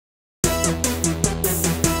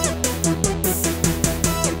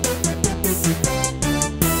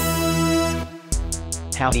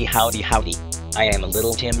Howdy howdy howdy. I am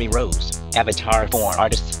Lil Timmy Rose, avatar for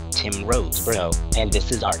artist Tim Roseborough, and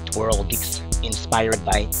this is Art World Geeks, inspired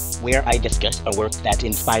by, where I discuss a work that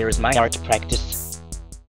inspires my art practice.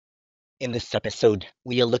 In this episode,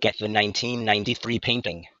 we'll look at the 1993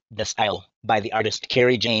 painting, The Style, by the artist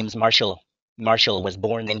Kerry James Marshall. Marshall was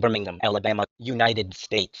born in Birmingham, Alabama, United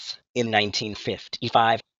States, in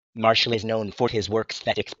 1955. Marshall is known for his works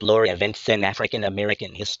that explore events in African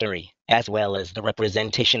American history, as well as the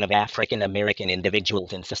representation of African American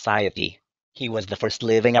individuals in society. He was the first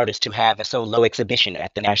living artist to have a solo exhibition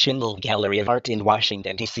at the National Gallery of Art in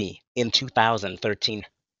Washington, D.C. in 2013.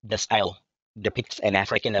 The Style depicts an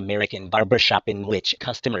African American barbershop in which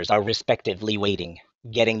customers are respectively waiting,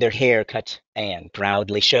 getting their hair cut, and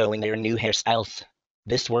proudly showing their new hairstyles.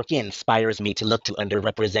 This work inspires me to look to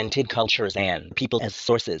underrepresented cultures and people as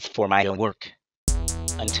sources for my own work.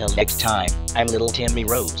 Until next time, I'm Lil Timmy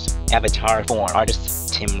Rose, avatar for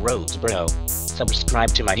artist Tim Roseborough. Subscribe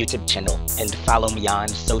to my YouTube channel and follow me on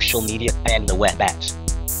social media and the web at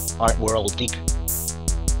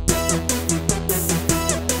ARTWORLDGEEK.